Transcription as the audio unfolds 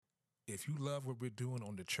If you love what we're doing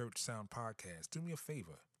on the Church Sound Podcast, do me a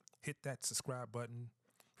favor. Hit that subscribe button.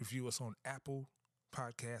 Review us on Apple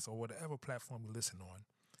Podcasts or whatever platform you listen on.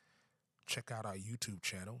 Check out our YouTube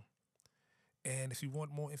channel. And if you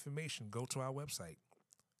want more information, go to our website,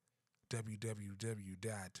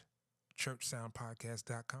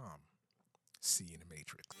 www.churchsoundpodcast.com. See you in the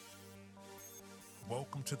Matrix.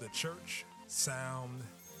 Welcome to the Church Sound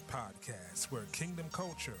Podcast, where kingdom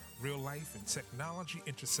culture, real life, and technology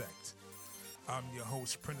intersect. I'm your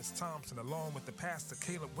host, Prentice Thompson, along with the pastor,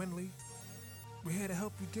 Caleb Winley. We're here to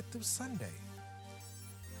help you get through Sunday.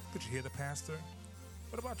 Did you hear the pastor?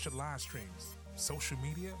 What about your live streams, social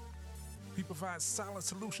media? We provide solid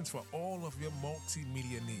solutions for all of your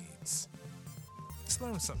multimedia needs. Let's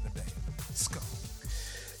learn something today. Let's go.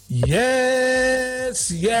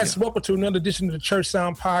 Yes. Welcome to another edition of the Church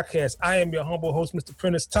Sound Podcast. I am your humble host, Mr.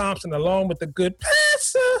 Prentice Thompson, along with the good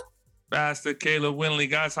Pastor Caleb Winley.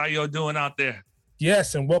 Guys, how y'all doing out there?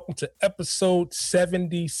 Yes, and welcome to episode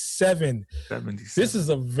 77. This is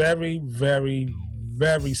a very, very,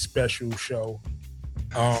 very special show.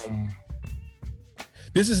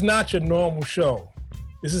 This is not your normal show.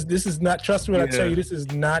 This is not, trust me when I tell you, this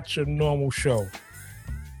is not your normal show.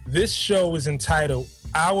 This show is entitled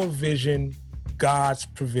Our Vision, God's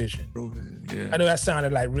Provision. Yeah. I know that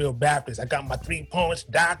sounded like real Baptist. I got my 3 points,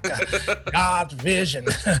 doctor. God's vision.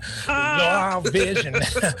 Our vision.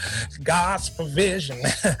 God's provision.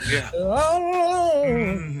 Yeah.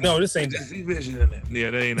 No, this ain't that. Vision in it. Yeah,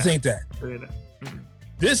 that ain't this that. ain't that.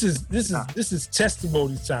 This is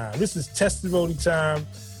testimony time. This is testimony time.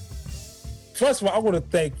 First of all, I want to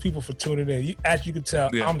thank people for tuning in. As you can tell,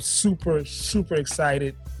 I'm super, super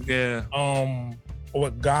excited. Yeah.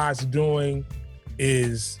 What God's doing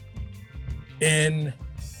is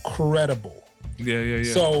incredible. Yeah.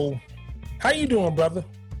 So, how you doing, brother?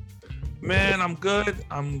 Man, I'm good.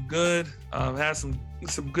 I've had some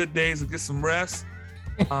good days to get some rest.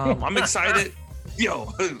 I'm excited.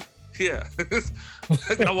 Yo, yeah. I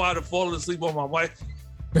wanted to fall asleep on my wife.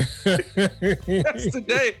 That's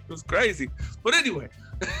today. It was crazy. But anyway,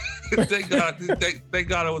 thank God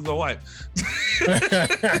it was my wife.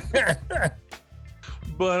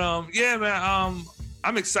 But yeah, man,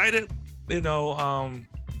 I'm excited. I'm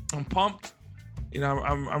pumped.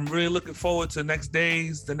 I'm really looking forward to next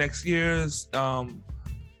days, the next years.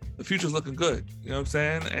 The future's looking good. You know what I'm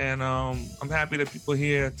saying? And I'm happy that people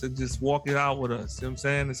here to just walk it out with us. You know what I'm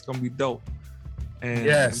saying? It's gonna be dope. And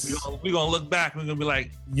yes, we're gonna look back. We're gonna be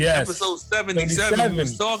like, yes, episode 77 we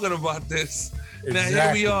was talking about this. Exactly. Now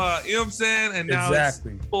here we are. You know what I'm saying? And now it's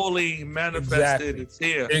fully manifested. Exactly. It's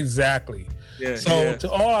here. Exactly. Yeah. So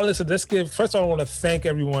to all our listeners, first of all, I want to thank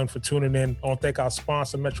everyone for tuning in. I want to thank our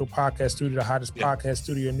sponsor, Metro Podcast Studio, the hottest podcast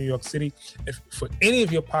studio in New York City. If for any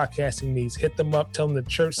of your podcasting needs, hit them up. Tell them the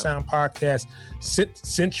Church Sound Podcast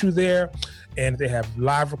sent you there, and they have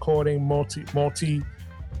live recording, multi.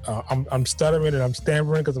 I'm stuttering and I'm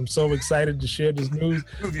stammering because I'm so excited to share this news.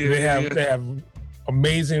 They have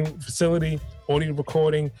amazing facility, audio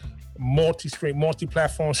recording,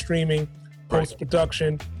 multi-platform streaming,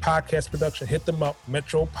 post-production, podcast production. Hit them up,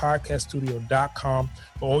 metropodcaststudio.com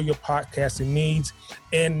for all your podcasting needs.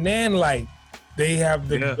 And Nanlite, they have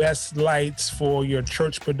the best lights for your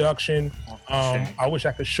church production. I wish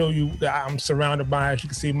I could show you that I'm surrounded by, as you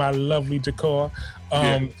can see, my lovely decor.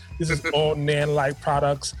 This is all Nanlite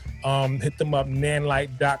products. Hit them up,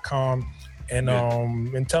 nanlite.com, and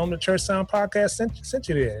tell them the Church Sound Podcast sent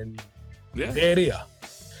you there. And there it is.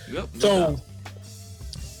 Yep, so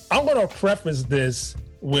I'm going to preface this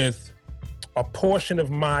with a portion of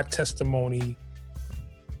my testimony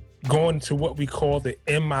going to what we call the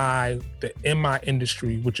MI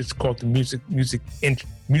industry, which is called the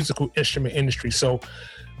musical instrument industry. So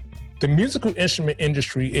the musical instrument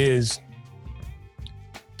industry is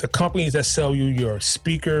the companies that sell you your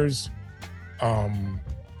speakers,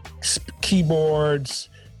 keyboards,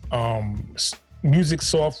 music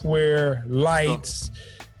software, lights,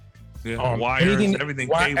 wires, everything,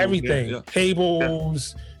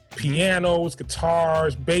 cables, pianos,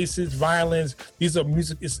 guitars, basses, violins. These are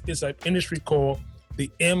music. It's an industry called the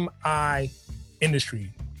MI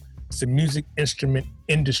industry. It's the music instrument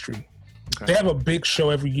industry. Okay. They have a big show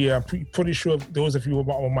every year. I'm pretty sure those of you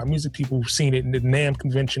on my music people who've seen it. And the NAMM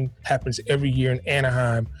convention happens every year in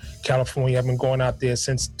Anaheim, California. I've been going out there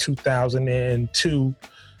since 2002.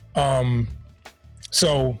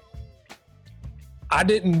 So I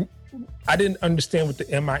didn't understand what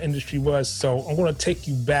the MI industry was. So I'm going to take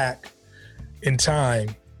you back in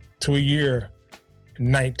time to a year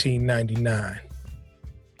 1999.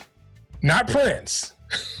 Not Prince.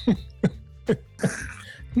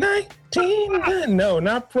 No,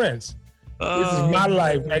 not Prince. This is my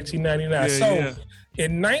life, 1999. Yeah, So yeah.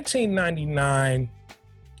 in 1999,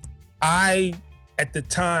 I, at the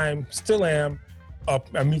time, still am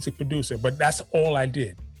a music producer, but that's all I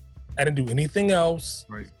did. I didn't do anything else.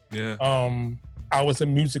 Right. Yeah. I was a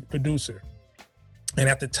music producer. And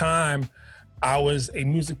at the time, I was a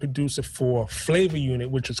music producer for Flavor Unit,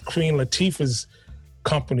 which was Queen Latifah's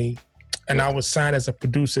company. And I was signed as a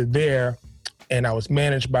producer there. And I was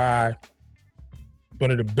managed by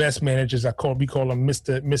one of the best managers. We call him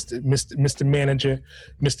Mr. Manager,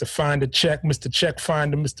 Mr. Finder Check, Mr. Check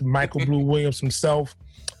Finder, Mr. Michael Blue Williams himself.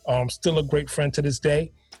 Still a great friend to this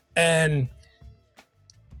day. And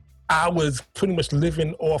I was pretty much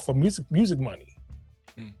living off of music money.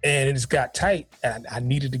 And it just got tight and I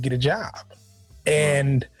needed to get a job.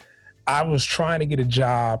 And I was trying to get a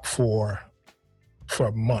job for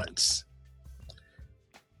months.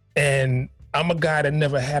 And I'm a guy that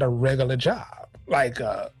never had a regular job.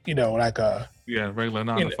 Regular 9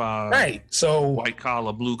 to 5. Right. So white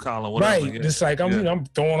collar, blue collar, whatever. Right. Yeah. Just like I'm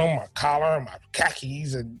throwing on my collar and my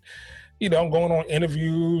khakis and I'm going on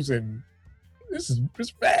interviews and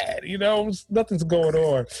it's bad, nothing's going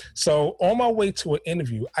on. So on my way to an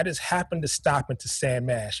interview, I just happened to stop into Sam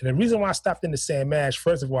Ash. And the reason why I stopped into Sam Ash,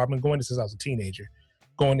 first of all, I've been going there since I was a teenager,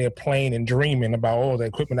 going there playing and dreaming about all the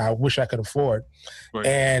equipment I wish I could afford. Right.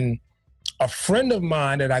 And a friend of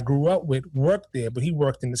mine that I grew up with worked there, but he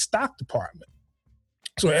worked in the stock department.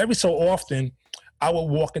 So every so often, I would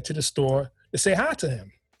walk into the store to say hi to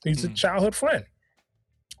him. He's a childhood friend.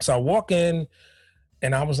 So I walk in,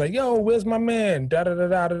 and I was like, yo, where's my man?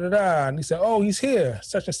 Da-da-da-da-da-da. And he said, oh, he's here,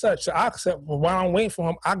 such and such. So while I'm waiting for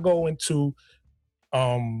him, I go into,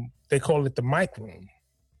 they call it the mic room.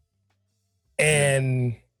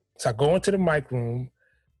 And so I go into the mic room,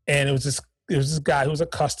 and it was this guy who was a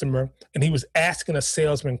customer, and he was asking a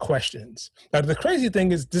salesman questions. Now, the crazy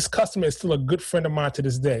thing is this customer is still a good friend of mine to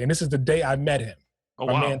this day. And this is the day I met him.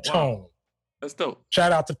 My man, Tone. That's dope.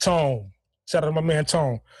 Shout out to Tone. Shout out to my man,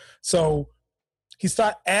 Tone. So he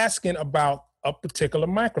started asking about a particular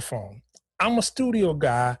microphone. I'm a studio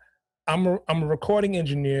guy. I'm a recording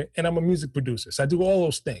engineer, and I'm a music producer. So I do all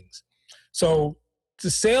those things. So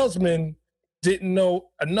the salesman didn't know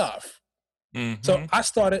enough. Mm-hmm. So I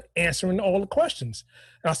started answering all the questions.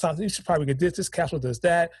 And I thought, you should probably get this capsule does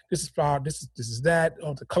that, this is that,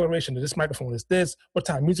 oh, the coloration of this microphone is this, what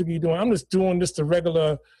type of music are you doing? I'm just doing this the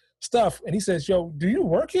regular stuff. And he says, yo, do you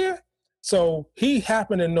work here? So he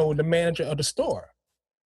happened to know the manager of the store.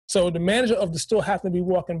 So the manager of the store happened to be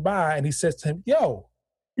walking by, and he says to him, yo,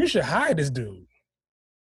 you should hire this dude.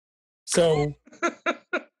 So,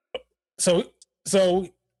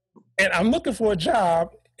 and I'm looking for a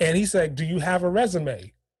job, and he said, do you have a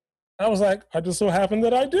resume? I was like, I just so happened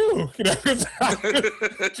that I do.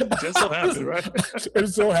 Just so happened, right? It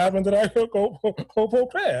so happened that I go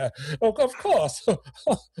prepare. Of course.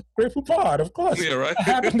 Great Poupard, of course. Yeah, right. I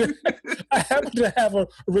happen to have a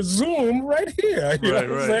resume right here.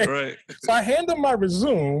 Right. So I hand him my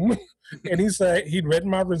resume, and he read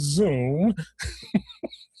my resume.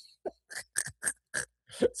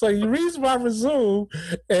 So he reads my resume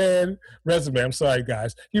and resume. I'm sorry,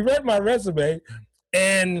 guys. He read my resume,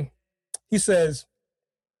 and he says,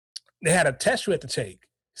 they had a test you had to take.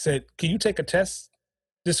 He said, can you take a test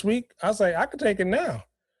this week? I was like, I could take it now.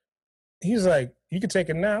 He's like, you can take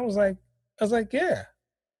it now? I was like, yeah.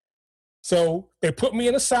 So they put me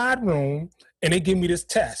in a side room, and they give me this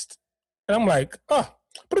test. And I'm like, because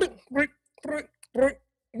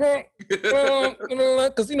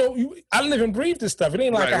I live and breathe this stuff. It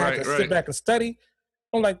ain't like I have to sit back and study.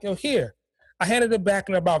 I'm like, yo, here. I handed it back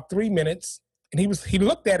in about 3 minutes, and he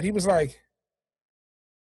looked at it. He was like,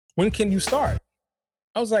 when can you start?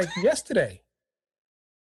 I was like, yesterday.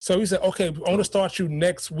 So he said, okay, I'm going to start you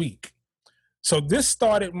next week. So this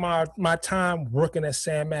started my time working at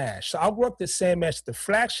Sam Ash. So I worked at Sam Ash, the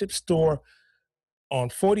flagship store on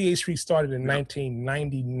 48th Street, started in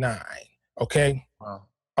 1999. Okay. Wow.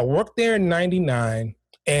 I worked there in 99,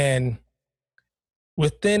 and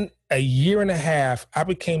within a year and a half, I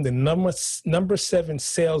became the number 7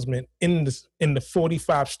 salesman in the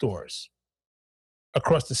 45 stores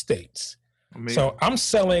across the states. Amazing. So I'm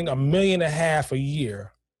selling $1.5 million a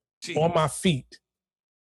year on my feet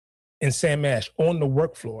in Sam Ash on the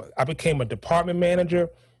work floor. I became a department manager,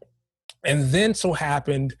 and then so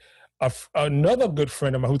happened another good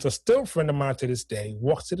friend of mine, who's a still friend of mine to this day,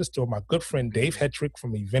 walks to the store. My good friend Dave Hetrick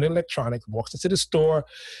from Event Electronics walks into the store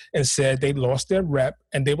and said they lost their rep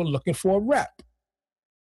and they were looking for a rep.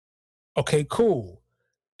 Okay, cool.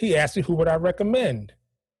 He asked me who would I recommend.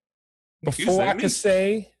 Before I could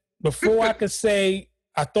say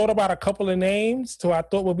I thought about a couple of names who I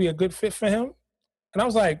thought would be a good fit for him. And I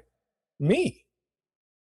was like, me.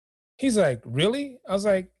 He's like, really? I was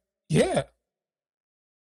like, yeah.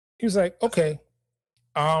 He was like, okay.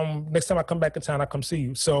 Next time I come back in town, I'll come see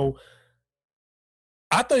you. So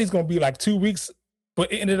I thought he's going to be like 2 weeks,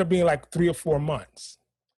 but it ended up being like 3 or 4 months.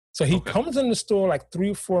 So he comes in the store like 3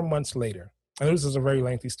 or 4 months later. And this is a very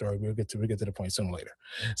lengthy story. We'll get to the point sooner or later.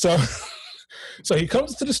 So, so he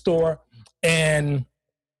comes to the store and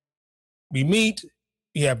we meet,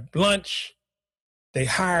 we have lunch, they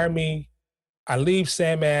hire me. I leave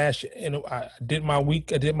Sam Ash and I did my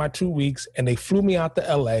 2 weeks and they flew me out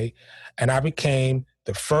to LA and I became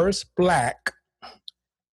the first Black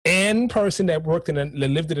person that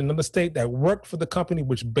lived in another state that worked for the company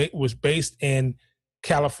which was based in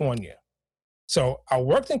California. So I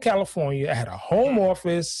worked in California, I had a home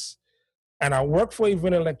office, and I worked for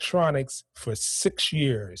Event Electronics for 6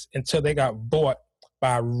 years until they got bought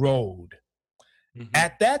by Rode. Mm-hmm.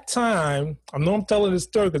 At that time, I know I'm telling this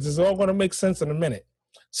story because it's all going to make sense in a minute.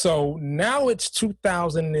 So now it's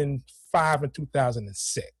 2005 and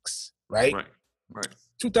 2006, right? Right.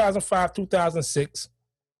 2005, 2006.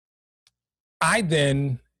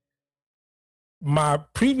 My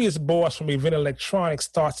previous boss from Event Electronics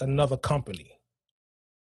starts another company.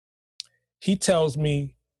 He tells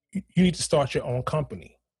me, you need to start your own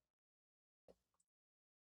company.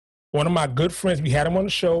 One of my good friends, we had him on the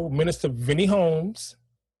show, Minister Vinny Holmes,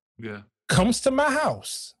 comes to my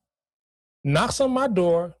house, knocks on my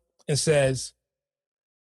door and says,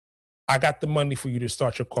 I got the money for you to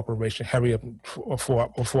start your corporation. Hurry up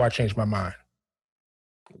before I change my mind.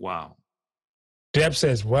 Wow. Deb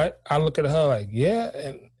says, what? I look at her like, yeah.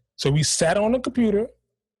 And so we sat on the computer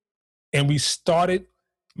and we started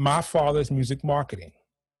my father's music marketing.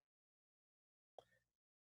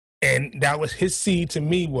 And that was his seed to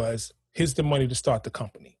me was, here's the money to start the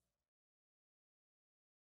company.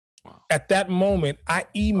 Wow. At that moment, I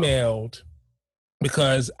emailed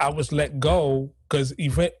because I was let go because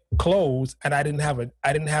event closed and I didn't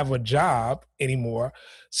have a job anymore.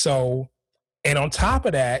 So, and on top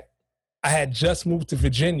of that, I had just moved to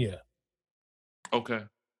Virginia. Okay.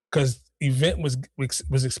 Because event was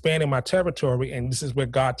expanding my territory and this is where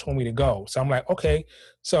God told me to go. So I'm like, okay.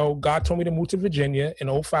 So God told me to move to Virginia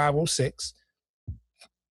in 05, 06.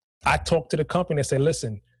 I talked to the company and said,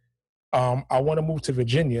 listen, I want to move to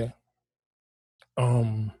Virginia.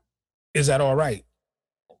 Is that all right?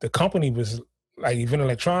 The company was like, Event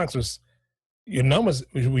Electronics was, your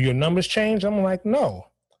numbers changed? I'm like, no.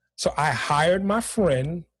 So I hired my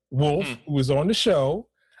friend, Wolf, who was on the show.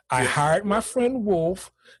 I hired my friend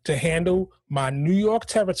Wolf to handle my New York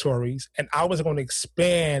territories, and I was going to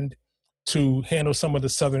expand to handle some of the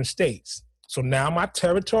southern states. So now my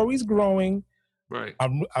territory is growing. Right.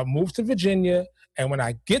 I moved to Virginia, and when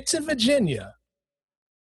I get to Virginia,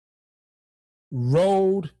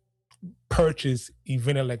 Rode purchased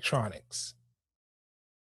Event Electronics,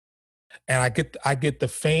 and I get the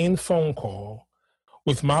famed phone call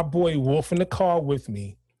with my boy Wolf in the car with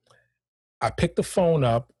me. I pick the phone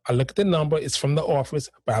up. I look at the number. It's from the office,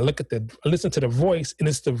 but I listen to the voice, and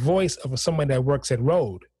it's the voice of someone that works at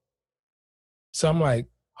Rode. So I'm like,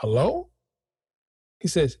 hello? He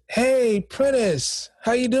says, hey, Prentice,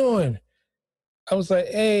 how you doing? I was like,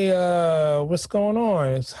 hey, what's going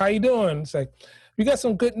on? How you doing? It's like, we got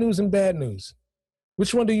some good news and bad news.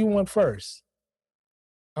 Which one do you want first?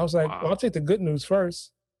 I was like, wow. Well, I'll take the good news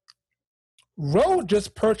first. Rode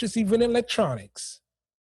just purchased Event Electronics.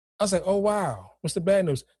 I was like, oh, wow. What's the bad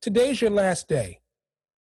news? Today's your last day.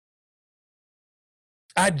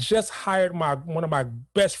 I just hired one of my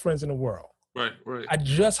best friends in the world. Right. I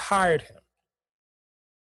just hired him.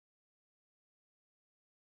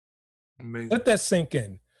 Amazing. Let that sink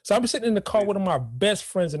in. So I'm sitting in the car with one of my best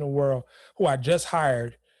friends in the world who I just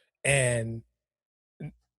hired, and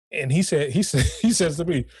he says to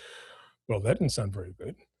me, well, that didn't sound very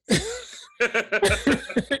good.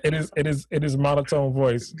 It is monotone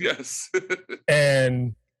voice. Yes.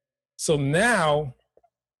 And so now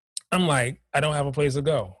I'm like, I don't have a place to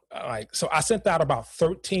go. So I sent out about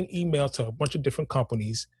 13 emails to a bunch of different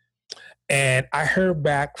companies, and I heard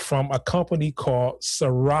back from a company called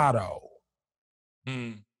Serato.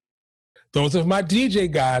 Those are my DJ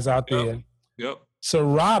guys out there. Yep.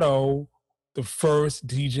 Serato, the first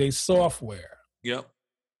DJ software. Yep.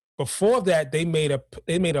 Before that, they made a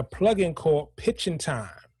plugin called Pitch in Time,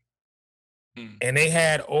 and they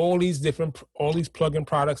had all these plugin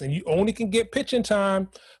products, and you only can get Pitch in Time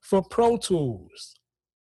for Pro Tools.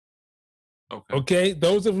 Okay.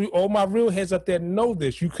 Those of you, all my real heads out there know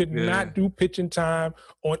this. You could not do Pitch in Time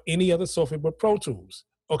on any other software but Pro Tools.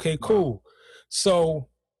 Okay, cool. Wow. So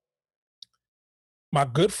my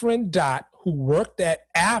good friend Dot, who worked at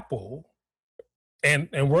Apple and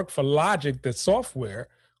worked for Logic, the software,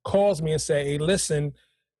 calls me and say, hey, listen,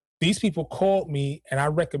 these people called me and I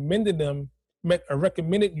recommended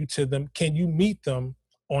you to them. Can you meet them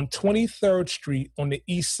on 23rd Street on the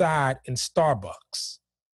East Side in Starbucks?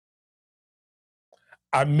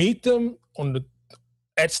 I meet them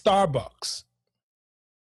at Starbucks.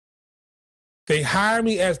 They hire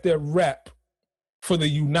me as their rep for the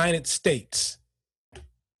United States.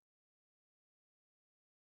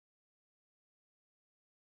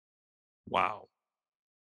 Wow.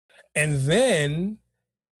 And then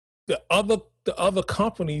the other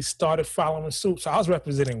companies started following suit. So I was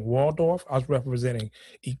representing Waldorf. I was representing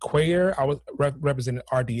Equator. I was representing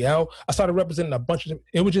RDL. I started representing a bunch of them.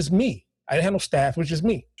 It was just me. I didn't have no staff. It was just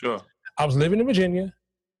me. Sure. I was living in Virginia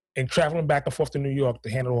and traveling back and forth to New York to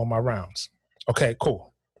handle all my rounds. Okay,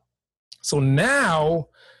 cool. So now,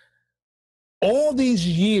 all these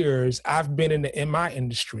years I've been in the MI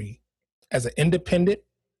industry as an independent,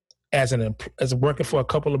 as working for a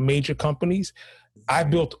couple of major companies. I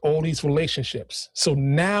built all these relationships. So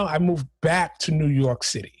now I moved back to New York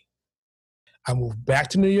City. I moved back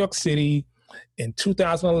to New York City in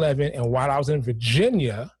 2011, and while I was in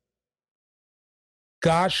Virginia,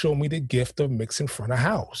 God showed me the gift of mixing front of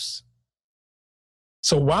house.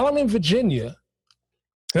 So while I'm in Virginia,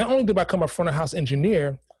 not only did I become a front of house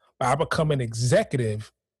engineer, but I become an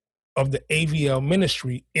executive of the AVL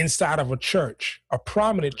ministry inside of a church, a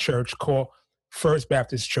prominent church called First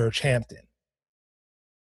Baptist Church, Hampton.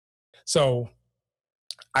 So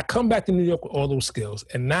I come back to New York with all those skills,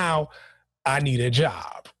 and now I need a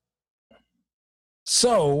job.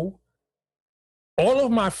 So all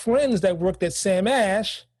of my friends that worked at Sam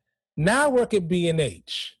Ash now work at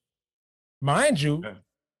B&H. Mind you,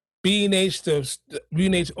 B&H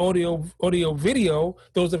audio video,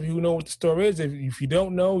 those of you who know what the store is, if you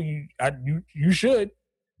don't know, you should.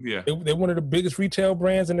 Yeah. They're one of the biggest retail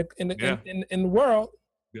brands in the world.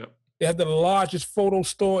 Yep. They have the largest photo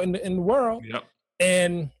store in the world. Yep.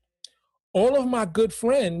 And all of my good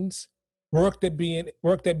friends worked at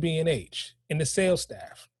B&H in the sales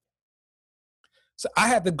staff. So I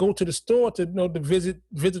had to go to the store to visit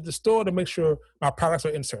the store to make sure my products are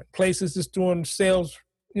in certain places, just doing sales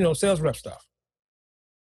rep stuff.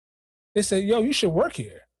 They said, yo, you should work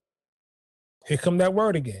here. Here come that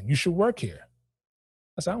word again. You should work here.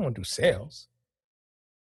 I said, I don't want to do sales.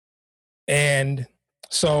 And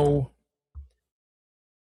so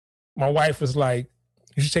my wife was like,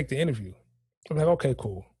 you should take the interview. I'm like, okay,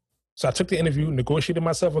 cool. So I took the interview, negotiated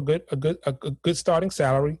myself a good starting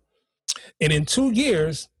salary. And in 2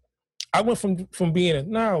 years, I went from being it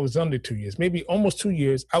was under 2 years, maybe almost 2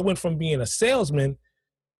 years. I went from being a salesman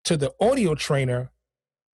to the audio trainer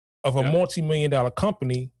of a multi-million-dollar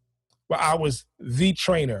company where I was the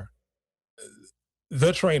trainer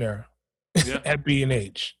at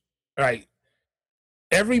B&H, right?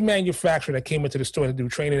 Every manufacturer that came into the store to do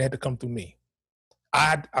training had to come through me.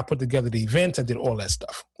 I put together the events. I did all that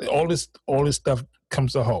stuff. All this stuff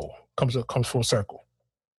comes full circle.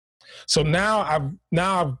 So now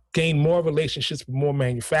I've gained more relationships with more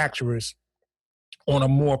manufacturers on a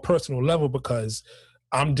more personal level because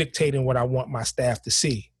I'm dictating what I want my staff to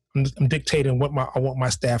see. I'm dictating what I want my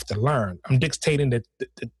staff to learn. I'm dictating the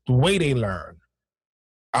way they learn.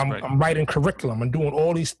 I'm writing curriculum. I'm doing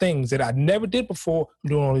all these things that I never did before. I'm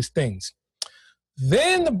doing all these things.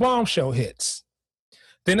 Then the bombshell hits.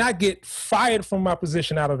 Then I get fired from my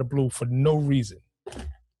position out of the blue for no reason.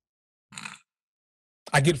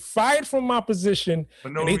 I get fired from my position,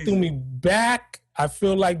 and they threw me back. I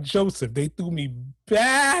feel like Joseph. They threw me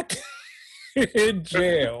back in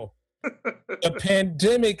jail. The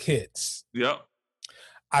pandemic hits. Yep.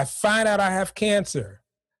 I find out I have cancer.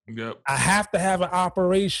 Yep. I have to have an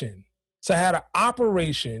operation. So I had an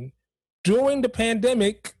operation during the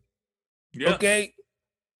pandemic. Yep. Okay.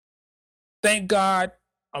 Thank God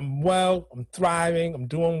I'm well. I'm thriving. I'm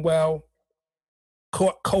doing well.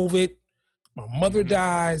 Caught COVID. My mother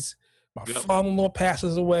dies. My father-in-law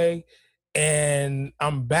passes away. And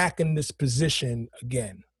I'm back in this position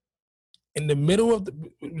again. In the middle of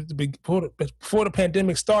before the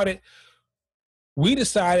pandemic started, we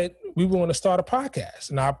decided we were going to start a podcast.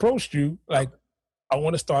 And I approached you like, I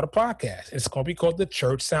want to start a podcast. It's going to be called the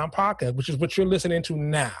Church Sound Podcast, which is what you're listening to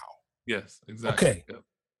now. Yes, exactly. Okay. Yep.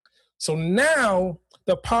 So now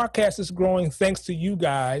the podcast is growing thanks to you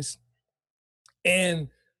guys. And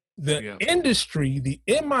the industry,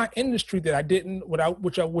 in my industry that I didn't,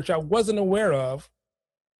 which I wasn't aware of,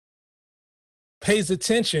 pays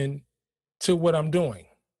attention to what I'm doing.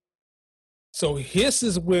 So this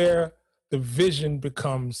is where the vision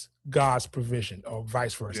becomes God's provision, or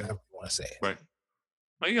vice versa, Yeah. however you want to say it. Right.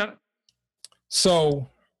 Oh, you got it. So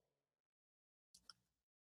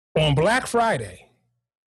on Black Friday,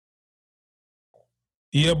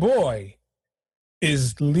 your boy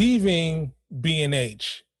is leaving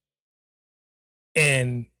B&H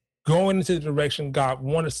and going into the direction God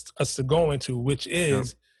wants us to go into, which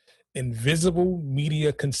is invisible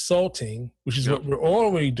media consulting, which is what we're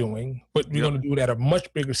already doing, but we're going to do it at a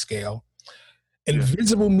much bigger scale.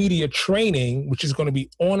 Invisible media training, which is going to be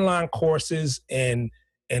online courses and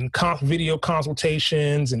video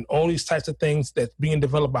consultations and all these types of things that's being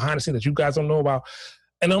developed behind the scenes that you guys don't know about.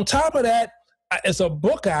 And on top of that, it's a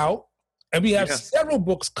book out, and we have several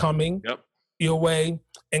books coming your way.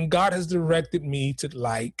 And God has directed me to,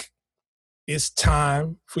 like, it's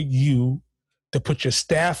time for you to put your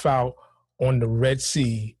staff out on the Red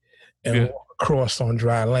Sea and walk across on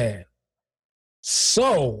dry land.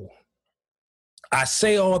 So I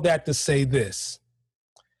say all that to say this.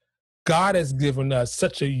 God has given us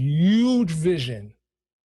such a huge vision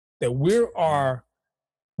that we are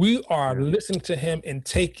listening to him and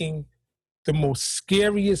taking the most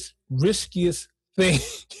scariest, riskiest thing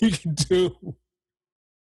you can do.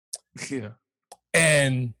 Yeah.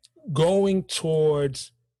 And going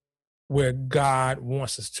towards where God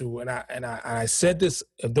wants us to. And I said this,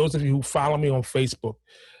 those of you who follow me on Facebook,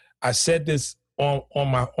 I said this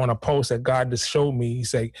on a post that God just showed me. He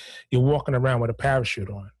said, you're walking around with a parachute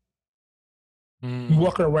on. You're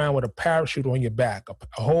walking around with a parachute on your back, a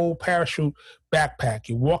whole parachute backpack.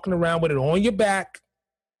 You're walking around with it on your back,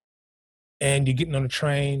 and you're getting on the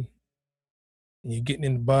train, and you're getting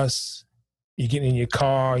in the bus, you're getting in your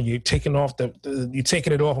car, you're taking off you're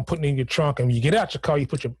taking it off and putting it in your trunk, and when you get out your car, you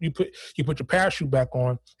put your parachute back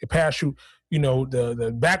on, your parachute,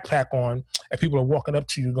 the backpack on, and people are walking up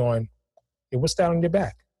to you going, hey, what's that on your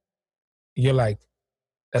back? And you're like,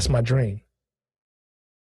 that's my dream.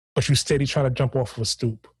 But you steady trying to jump off of a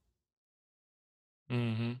stoop.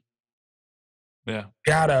 Mm-hmm. Yeah.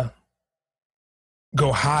 Gotta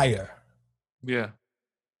go higher. Yeah.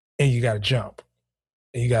 And you gotta jump.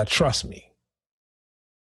 And you gotta trust me.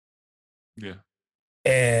 Yeah.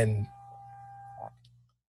 And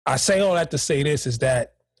I say all that to say this is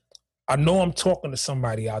that I know I'm talking to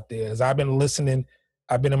somebody out there, as I've been listening.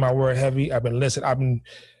 I've been in my word heavy. I've been listening.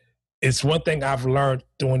 It's one thing I've learned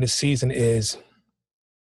during this season is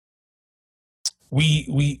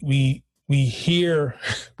we hear,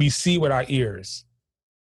 we see with our ears.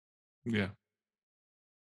 Yeah.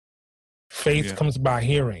 Faith comes by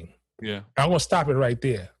hearing. Yeah. I want to stop it right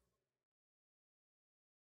there.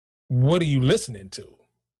 What are you listening to?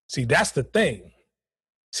 See, that's the thing.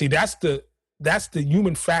 See, that's the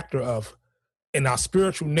human factor of, in our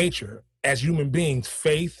spiritual nature as human beings,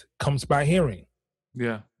 faith comes by hearing.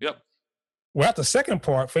 Yeah. Yep. Well, at the second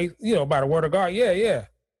part, faith, by the word of God. Yeah.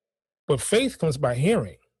 But faith comes by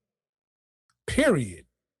hearing. Period.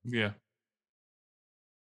 Yeah.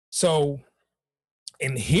 So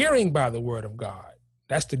in hearing by the word of God,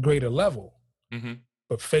 that's the greater level. Mm-hmm.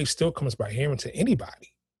 But faith still comes by hearing to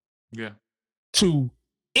anybody. Yeah. To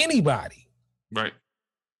anybody. Right.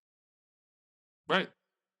 Right.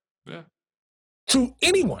 Yeah. To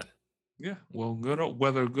anyone. Yeah. Well,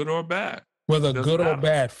 whether good or bad. Whether good or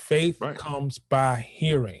bad, faith comes by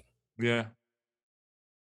hearing. Yeah.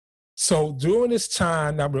 So during this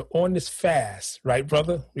time, now we're on this fast, right,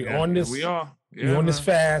 brother? We're on this. We are. Yeah, we're on this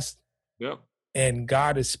fast. Yep. And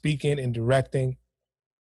God is speaking and directing.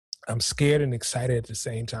 I'm scared and excited at the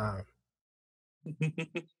same time.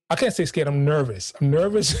 I can't say scared. I'm nervous. I'm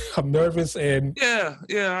nervous, and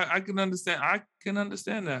yeah. I can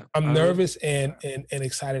understand. That. I'm nervous and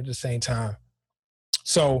excited at the same time.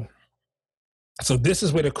 So this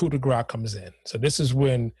is where the coup de grace comes in. So this is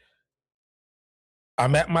when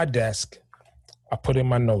I'm at my desk. I put in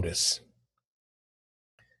my notice,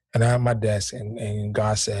 and I'm at my desk, and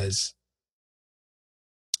God says,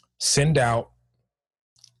 send out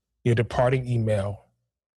your departing email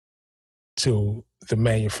to the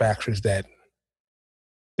manufacturers that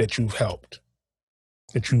you've helped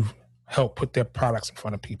put their products in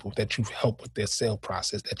front of people, that you've helped with their sale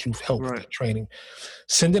process, that you've helped with their training.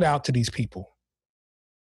 Send it out to these people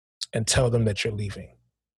and tell them that you're leaving,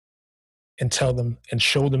 and tell them and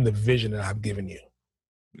show them the vision that I've given you.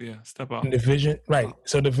 Yeah, step out. And the vision, right.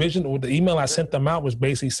 So the vision, or the email I sent them out was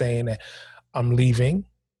basically saying that I'm leaving.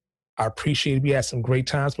 I appreciate it. We had some great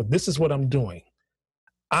times, but this is what I'm doing.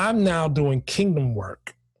 I'm now doing kingdom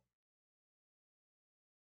work.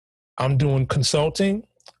 I'm doing consulting.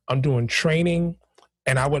 I'm doing training.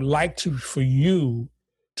 And I would like for you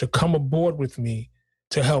to come aboard with me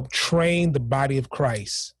to help train the body of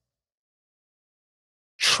Christ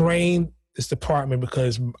train this department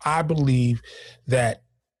because I believe that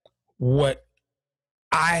what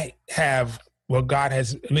God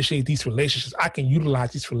has initiated these relationships, I can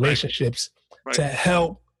utilize these relationships to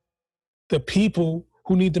help the people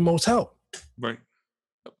who need the most help. Right.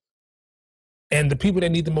 And the people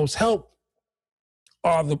that need the most help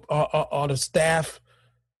are the staff,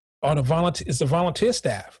 are the volunteer. It's the volunteer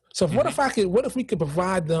staff. So what if we could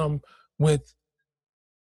provide them with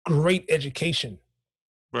great education,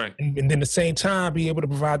 right, and then at the same time be able to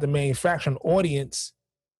provide the manufacturing audience,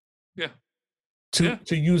 to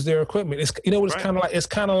use their equipment. It's it's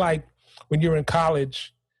kind of like when you're in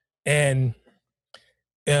college, and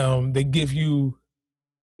they give you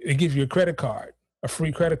a credit card, a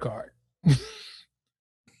free credit card.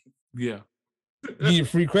 Yeah. Give you a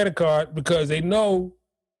free credit card because they know,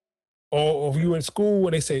 or if you're in school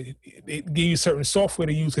and they give you certain software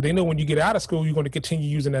to use because they know when you get out of school, you're going to continue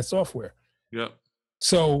using that software. Yeah.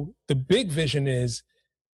 So the big vision is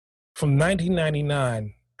from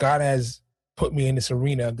 1999, God has put me in this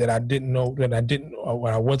arena that I didn't know,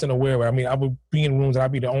 or I wasn't aware of. I mean, I would be in rooms and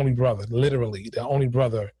I'd be the only brother, literally the only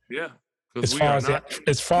brother. Yeah. As far as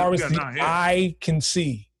the eye can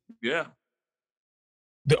see. Yeah.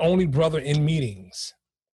 The only brother in meetings.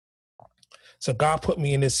 So God put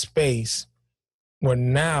me in this space where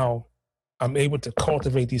now I'm able to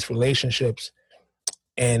cultivate these relationships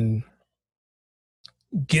and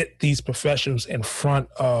get these professionals in front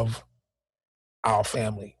of our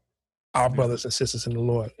family, our brothers and sisters in the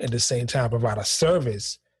Lord, at the same time provide a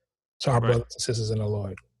service to our brothers and sisters in the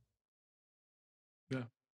Lord. Yeah.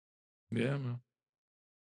 Yeah, man.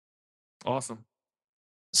 Awesome.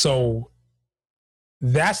 So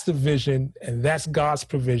that's the vision, and that's God's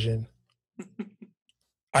provision.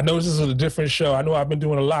 I know this is a different show. I know I've been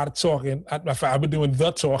doing a lot of talking. I've been doing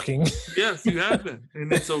the talking. Yes, you have been,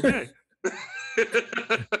 and it's okay.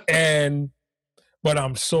 But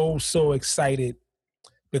I'm so excited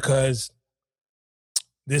because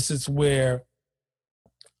this is where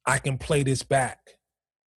I can play this back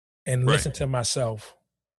and listen to myself,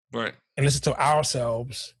 and listen to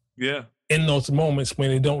ourselves. Yeah, in those moments when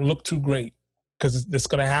it don't look too great, because it's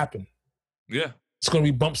going to happen. Yeah, it's going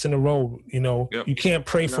to be bumps in the road. You know, you can't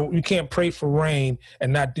pray for rain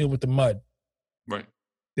and not deal with the mud. Right.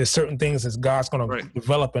 There's certain things that God's going to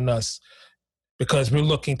develop in us because we're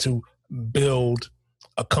looking to build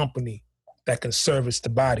a company that can service the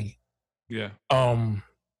body. Yeah.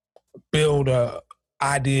 Build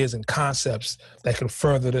ideas and concepts that can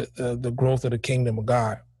further the growth of the kingdom of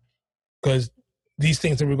God. Because these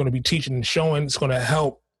things that we're going to be teaching and showing, it's going to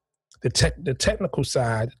help the technical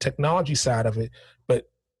side, the technology side of it, but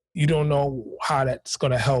you don't know how that's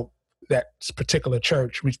going to help that particular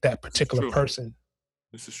church reach that particular person.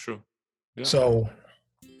 This is true. Yeah. So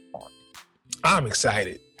I'm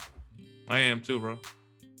excited. I am too, bro.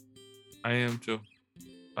 I am too.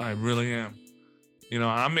 I really am. You know,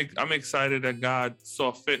 I'm excited that God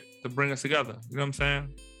saw fit to bring us together. You know what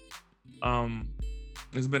I'm saying?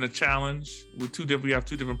 It's been a challenge. We have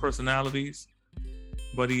two different personalities,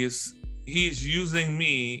 but he is using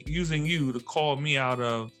you to call me out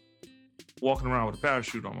of walking around with a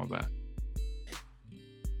parachute on my back.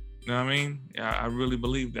 You know what I mean? Yeah, I really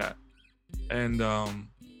believe that. And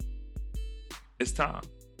it's time.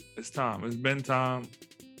 It's time. It's been time.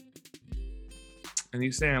 And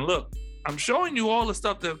he's saying, look, I'm showing you all the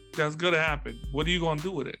stuff that's going to happen. What are you going to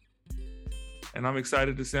do with it? And I'm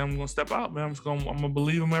excited to say I'm going to step out, man. I'm going to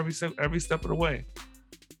believe him every step of the way.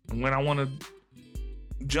 And when I want to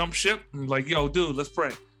jump ship, I'm like, yo, dude, let's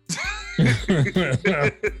pray.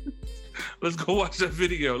 Let's go watch that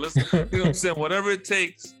video. You know what I'm saying? Whatever it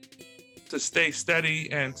takes to stay steady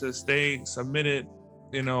and to stay submitted,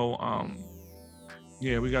 you know,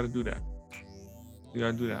 we got to do that. We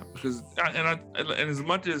got to do that because, and as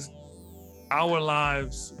much as our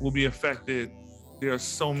lives will be affected, there are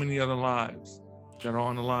so many other lives that are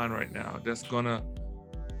on the line right now.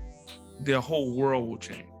 Their whole world will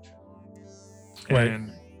change,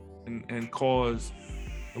 and cause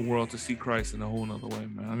the world to see Christ in a whole nother way,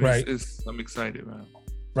 man. I mean, I'm excited, man.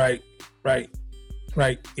 Right.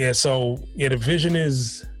 Yeah. So the vision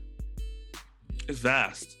is. It's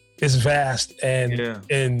vast. It's vast,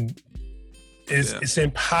 and it's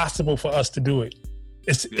impossible for us to do it.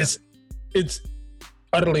 It's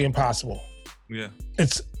utterly impossible. Yeah.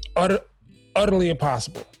 It's utterly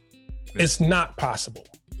impossible. Yeah. It's not possible.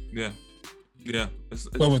 Yeah. Yeah.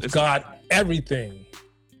 But with God, everything.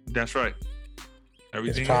 That's right.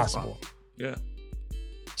 Everything is possible. Yeah.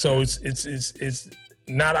 So it's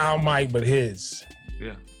not our might, but His.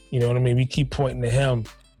 Yeah. You know what I mean? We keep pointing to Him.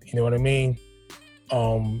 You know what I mean?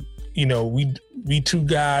 You know, We two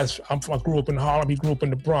guys. I grew up in Harlem. He grew up in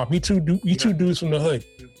the Bronx. We two dudes from the hood.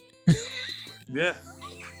 Yeah.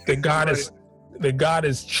 That God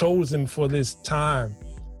is chosen for this time,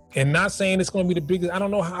 and not saying it's going to be the biggest. I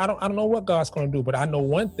don't know what God's going to do, but I know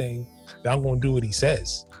one thing, that I'm going to do what He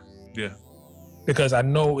says. Yeah. Because I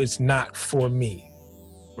know it's not for me.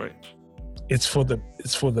 Right. It's for the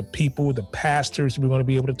people, the pastors we're going to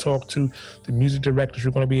be able to talk to, the music directors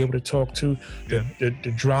we're going to be able to talk to,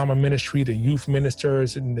 the drama ministry, the youth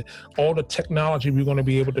ministers, and all the technology we're going to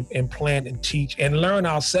be able to implant and teach and learn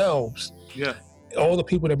ourselves. Yeah. All the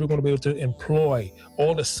people that we're going to be able to employ,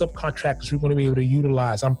 all the subcontractors we're going to be able to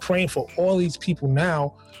utilize. I'm praying for all these people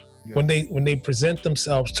now when they present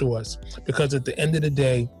themselves to us, because at the end of the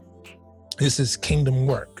day, this is kingdom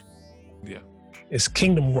work. Yeah. It's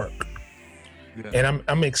kingdom work. Yeah. And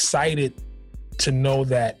I'm excited to know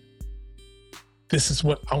that this is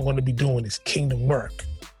what I'm going to be doing, is kingdom work.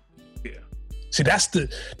 Yeah. See, that's the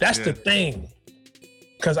thing.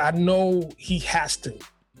 Because I know He has to.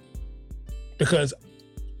 Because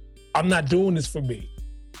I'm not doing this for me.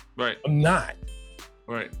 Right. I'm not.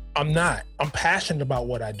 Right. I'm not. I'm passionate about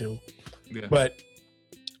what I do. Yeah. But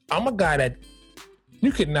I'm a guy that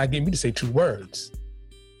you could not get me to say 2 words.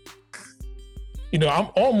 You know, I'm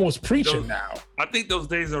almost preaching now. I think those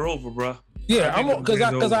days are over, bro. Yeah,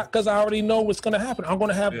 because I already know what's going to happen. I'm going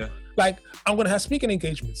to have I'm going to have speaking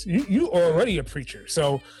engagements. You are already a preacher,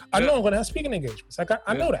 so I know I'm going to have speaking engagements.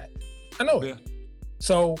 I know that. I know it.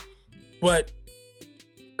 So, but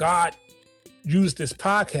God used this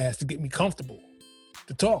podcast to get me comfortable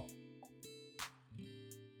to talk.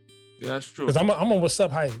 Yeah, that's true. Because I'm on what's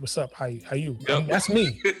up, how you? Yep. That's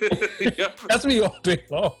me. Yep. That's me all day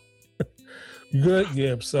long. Good?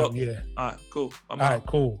 Yeah, what's up? Okay. Yeah. All right, cool. All right,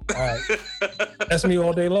 cool. All right. That's me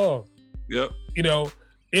all day long. Yep. You know,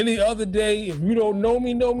 any other day, if you don't know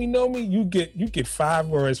me, you get 5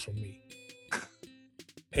 words from me.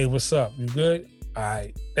 Hey, what's up? You good? All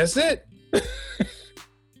right. That's it.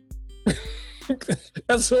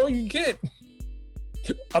 That's all you get.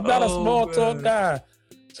 I'm not a small talk guy.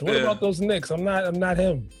 So what about those Knicks? I'm not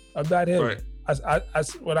him. I'm not him. Right.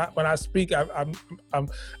 When I speak, I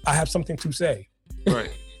have something to say.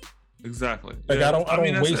 Right. Exactly. Like I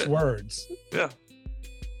don't waste words. Yeah.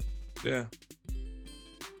 Yeah.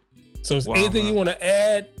 So is anything you want to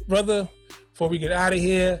add, brother, before we get out of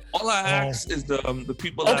here? All I ask is the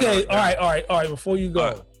people. Okay. All right. Before you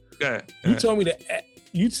go, you told me that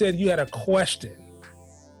you said you had a question.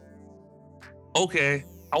 Okay.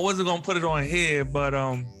 I wasn't gonna put it on here, but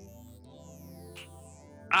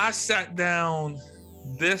I sat down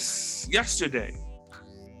yesterday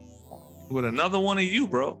with another one of you,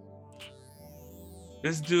 bro.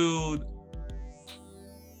 This dude,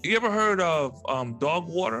 you ever heard of Dog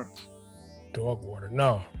Water? Dog Water,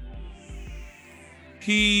 no.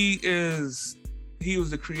 He was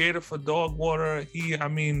the creator for Dog Water.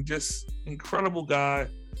 Just incredible guy.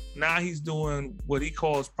 Now he's doing what he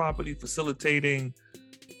calls property facilitating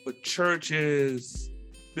for churches,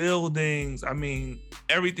 buildings.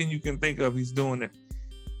 Everything you can think of, he's doing it.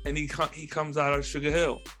 And he comes out of Sugar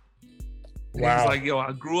Hill. Wow. He's like, yo,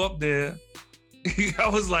 I grew up there. I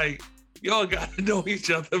was like, y'all gotta know each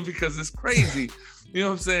other because it's crazy. You know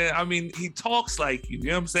what I'm saying? He talks like you. You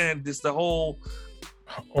know what I'm saying? Just the whole,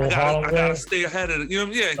 I gotta stay ahead of it. You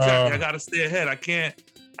know, yeah, exactly. I gotta stay ahead. I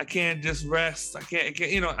can't just rest. I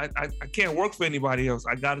can't work for anybody else.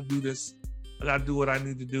 I gotta do this. I gotta do what I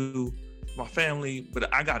need to do for my family,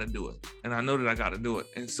 but I gotta do it. And I know that I gotta do it.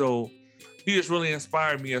 And so he just really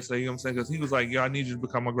inspired me yesterday, you know what I'm saying? Because he was like, yo, I need you to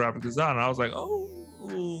become a graphic designer. I was like,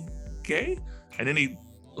 oh, okay. And then he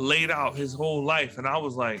laid out his whole life. And I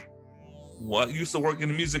was like, what? Used to work in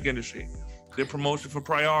the music industry. Did promotion for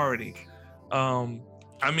Priority.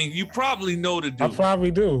 You probably know the dude. I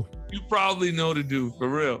probably do. You probably know the dude, for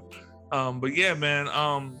real. But yeah, man.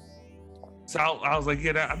 So I was like,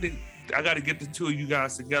 yeah, I think I got to get the two of you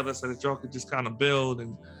guys together so that y'all could just kind of build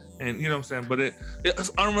and you know what I'm saying. But it's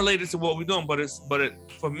unrelated to what we're doing. But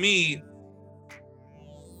for me,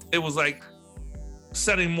 it was like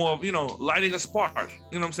setting more, lighting a spark.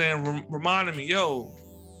 You know what I'm saying? Reminding me, yo,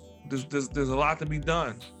 there's a lot to be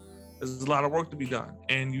done. There's a lot of work to be done,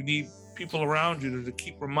 and you need people around you to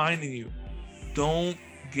keep reminding you, don't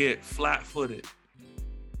get flat-footed.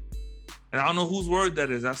 And I don't know whose word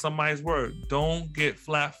that is. That's somebody's word. Don't get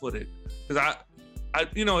flat-footed. Because I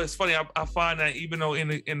it's funny. I find that even though in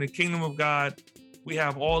the kingdom of God, we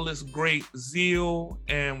have all this great zeal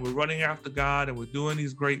and we're running after God and we're doing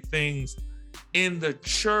these great things in the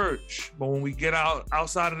church, but when we get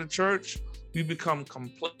outside of the church, we become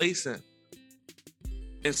complacent.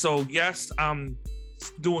 And so, yes, I'm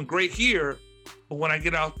doing great here, But when I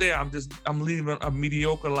get out there, I'm living a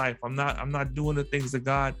mediocre life. I'm not doing the things that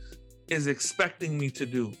God is expecting me to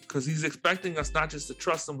do, because he's expecting us not just to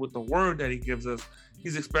trust him with the word that he gives us,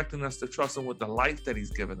 he's expecting us to trust him with the life that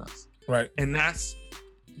he's given us. Right. And that's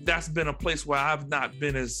been a place where I've not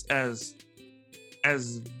been as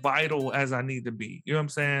vital as I need to be. You know what I'm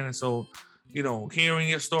saying? And so, hearing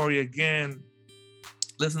your story again,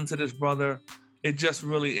 listen to this brother, it just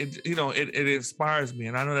really, it inspires me.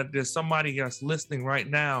 And I know that there's somebody that's listening right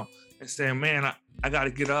now and saying, man, I got to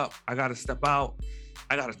get up. I got to step out.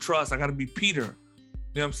 I got to trust. I got to be Peter. You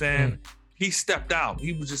know what I'm saying? He stepped out.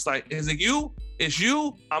 He was just like, is it you? It's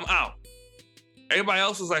you? I'm out. Everybody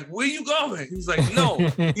else was like, where you going? He was like, no.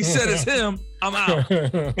 He said it's him. I'm out. You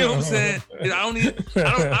know what I'm saying?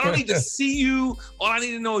 I don't need to see you. All I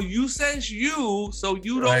need to know, you says you, so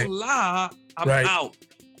you don't lie. I'm out.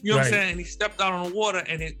 You know what I'm saying? And he stepped out on the water,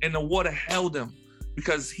 and the water held him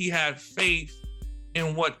because he had faith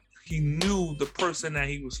in what he knew, the person that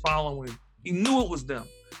he was following. He knew it was them.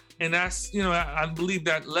 And that's, I believe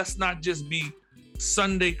that let's not just be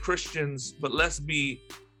Sunday Christians, but let's be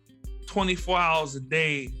 24 hours a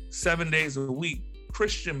day, 7 days a week,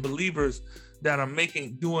 Christian believers that are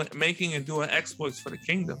making and doing exploits for the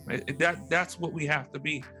kingdom. That's what we have to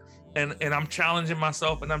be. And I'm challenging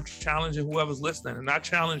myself, and I'm challenging whoever's listening. And I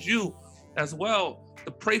challenge you as well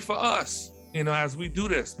to pray for us, as we do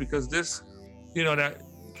this, because this,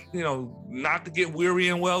 not to get weary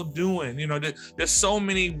and well doing. There's so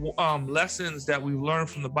many lessons that we've learned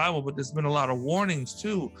from the Bible, but there's been a lot of warnings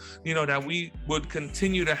too, that we would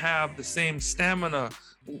continue to have the same stamina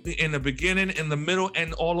in the beginning, in the middle,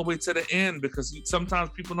 and all the way to the end, because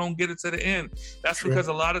sometimes people don't get it to the end. That's because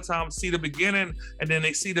a lot of times see the beginning and then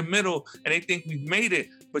they see the middle and they think we've made it,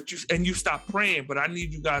 but you stop praying. But I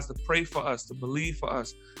need you guys to pray for us, to believe for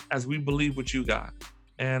us as we believe what you got.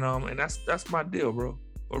 And that's my deal, bro.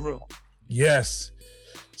 For real. Yes.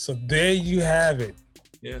 So there you have it.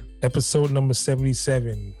 Yeah. Episode number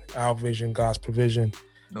 77, Our Vision, God's Provision.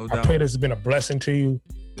 No doubt. I pray this has been a blessing to you.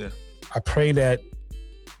 Yeah. I pray that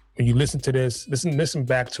when you listen to this, listen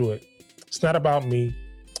back to it. It's not about me.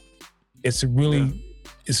 It's really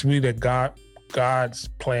that God's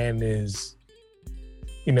plan is,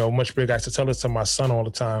 much bigger. I used to tell this to my son all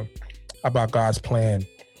the time about God's plan.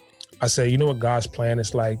 I say, you know what God's plan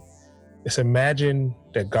is like? It's imagine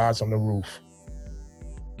that God's on the roof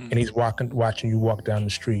and he's watching you walk down the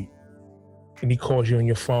street, and he calls you on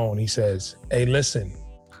your phone. He says, hey, listen,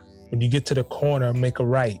 when you get to the corner, make a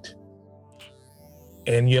right.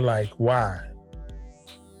 And you're like, why?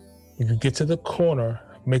 When you get to the corner,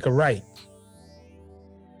 make a right.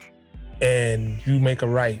 And you make a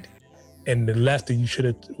right. And the left that you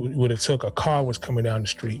would have took, a car was coming down the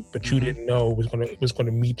street, but you didn't know it was going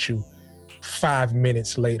to meet you 5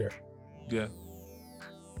 minutes later. Yeah.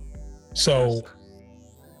 So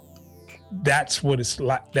that's what it's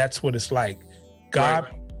like.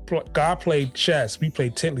 God played chess. We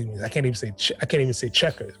played tiddlywinks. I can't even say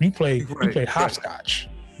checkers. We played hopscotch.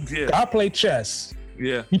 Yeah. God played chess.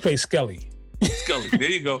 Yeah. We played Skelly. Skelly. There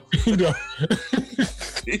you go. There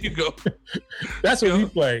you go. That's what we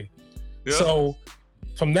play. Yeah. So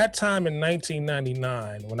from that time in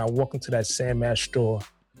 1999, when I walked into that Sam Ash store,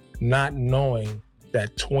 not knowing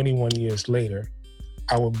that 21 years later,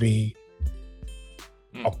 I would be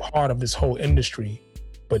a part of this whole industry,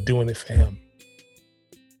 but doing it for him.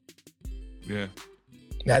 Yeah.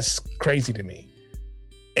 That's crazy to me.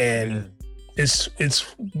 And it's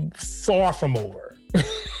far from over.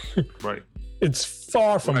 Right. It's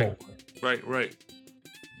far from over. Right.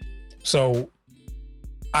 So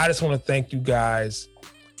I just want to thank you guys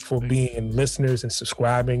for being listeners and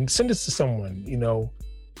subscribing. Send this to someone,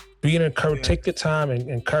 being encouraged. Take the time and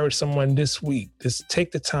encourage someone this week. Just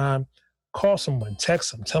take the time, call someone,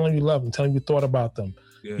 text them, tell them you love them, tell them you thought about them.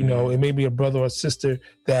 It may be a brother or sister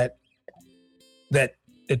that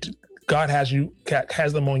God has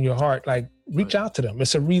them on your heart. Like, reach out to them.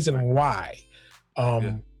 It's a reason why.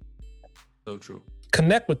 So true.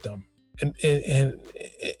 Connect with them, and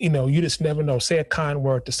you just never know. Say a kind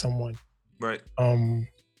word to someone. Right.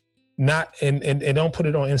 Not and don't put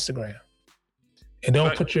it on Instagram. And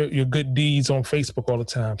don't put your good deeds on Facebook all the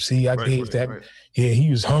time. See, I gave that. Right. Yeah,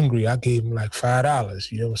 he was hungry. I gave him like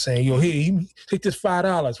 $5. You know what I'm saying? Yo, here, take this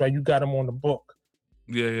 $5, right? You got him on the book.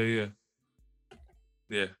 Yeah.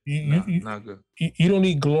 Not good. You don't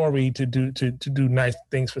need glory to do nice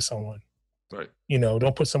things for someone. Right.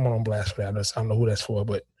 Don't put someone on blast for that. I don't know who that's for,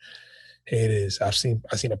 but it is. I've seen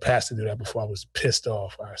a pastor do that before. I was pissed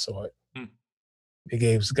off when I saw it. They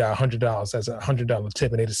gave this guy $100 as a $100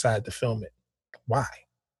 tip, and they decided to film it. Why?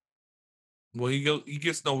 Well, he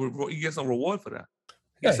gets no reward for that.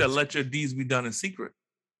 He Yeah, said, "Let your deeds be done in secret."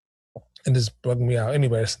 And this bugged me out.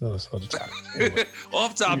 Anyway, that's another topic. Anyway.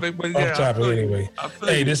 Off topic, but Off topic anyway.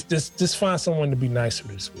 Hey, this just find someone to be nicer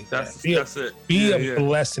this week. that's it. Be a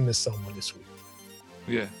blessing to someone this week.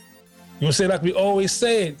 Yeah. You want to say like we always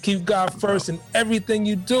say, keep God first in everything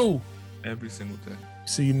you do. Every single day.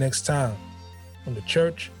 See you next time on the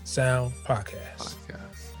Church Sound Podcast.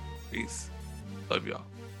 Peace. Love y'all.